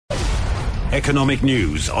Economic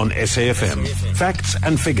news on SAFM. Facts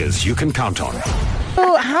and figures you can count on.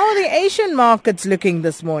 So how are the Asian markets looking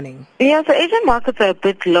this morning? Yeah, so Asian markets are a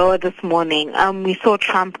bit lower this morning. We saw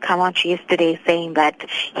Trump come out yesterday saying that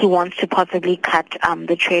he wants to possibly cut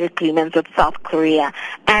the trade agreements with South Korea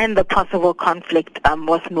and the possible conflict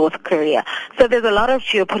with North Korea. So there's a lot of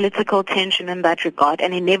geopolitical tension in that regard,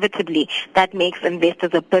 and inevitably that makes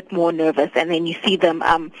investors a bit more nervous, and then you see them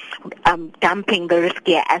dumping the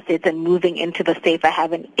riskier assets and moving into the safer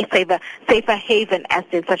haven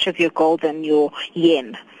assets such as your gold and your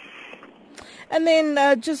yen. And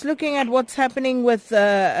then just looking at what's happening with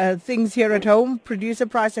things here at home, producer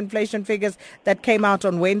price inflation figures that came out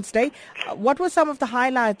on Wednesday. What were some of the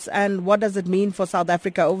highlights and what does it mean for South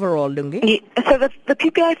Africa overall, Lungi? Yeah, so the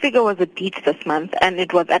PPI figure was a beat this month, and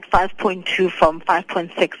it was at 5.2 from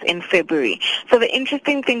 5.6 in February. So the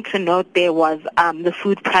interesting thing to note there was the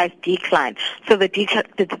food price decline. So the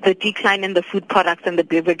decline in the food products and the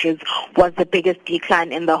beverages was the biggest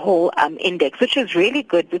decline in the whole index, which is really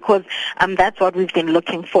good because that's what we've been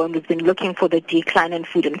looking for, and we've been looking for the decline in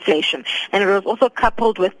food inflation. And it was also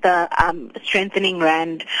coupled with the strengthening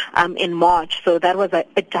rand in March, so that was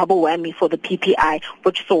a double whammy for the PPI,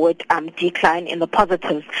 which saw it decline in the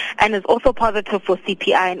positives. And is also positive for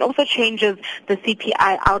CPI, and also changes the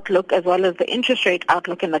CPI outlook as well as the interest rate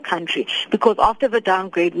outlook in the country, because after the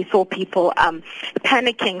downgrade we saw people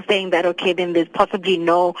panicking, saying that okay, then there's possibly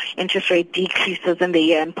no interest rate decreases in the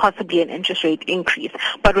year and possibly an interest rate increase.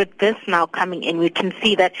 But with this now coming in, we can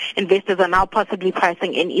see that investors are now possibly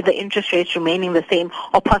pricing in either interest rates remaining the same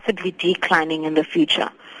or possibly declining in the future.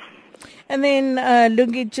 And then,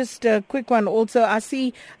 Lungi, just a quick one also. I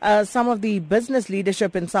see some of the business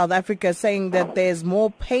leadership in South Africa saying that there's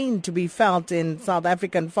more pain to be felt in South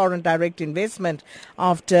African foreign direct investment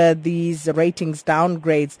after these ratings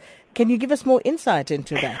downgrades. Can you give us more insight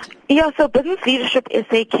into that? Yeah, so Business Leadership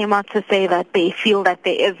SA came out to say that they feel that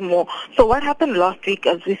there is more. So what happened last week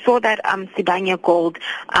is we saw that Sibanye Gold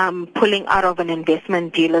pulling out of an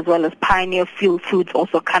investment deal, as well as Pioneer Fuel Foods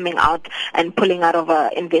also coming out and pulling out of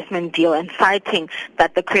an investment deal and citing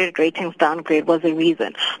that the credit ratings downgrade was a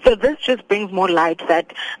reason. So this just brings more light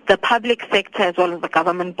that the public sector as well as the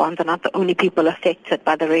government bonds are not the only people affected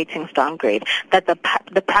by the ratings downgrade, that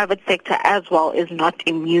the private sector as well is not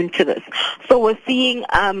immune to this. So we're seeing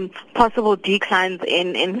possible declines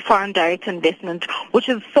in foreign direct investment, which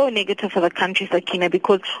is so negative for the country, Sakina,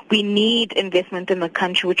 because we need investment in the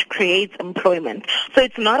country, which creates employment. So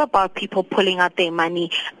it's not about people pulling out their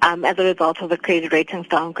money as a result of the credit ratings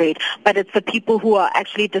downgrade, but it's the people who are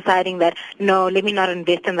actually deciding that, no, let me not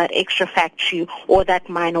invest in that extra factory or that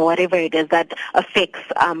mine or whatever it is that affects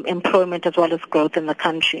employment as well as growth in the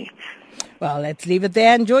country. Well, let's leave it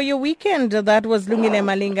there. Enjoy your weekend. That was Lungile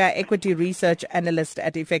Malinga, Equity Research Analyst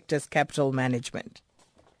at Effectus Capital Management.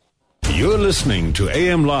 You're listening to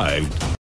AM Live.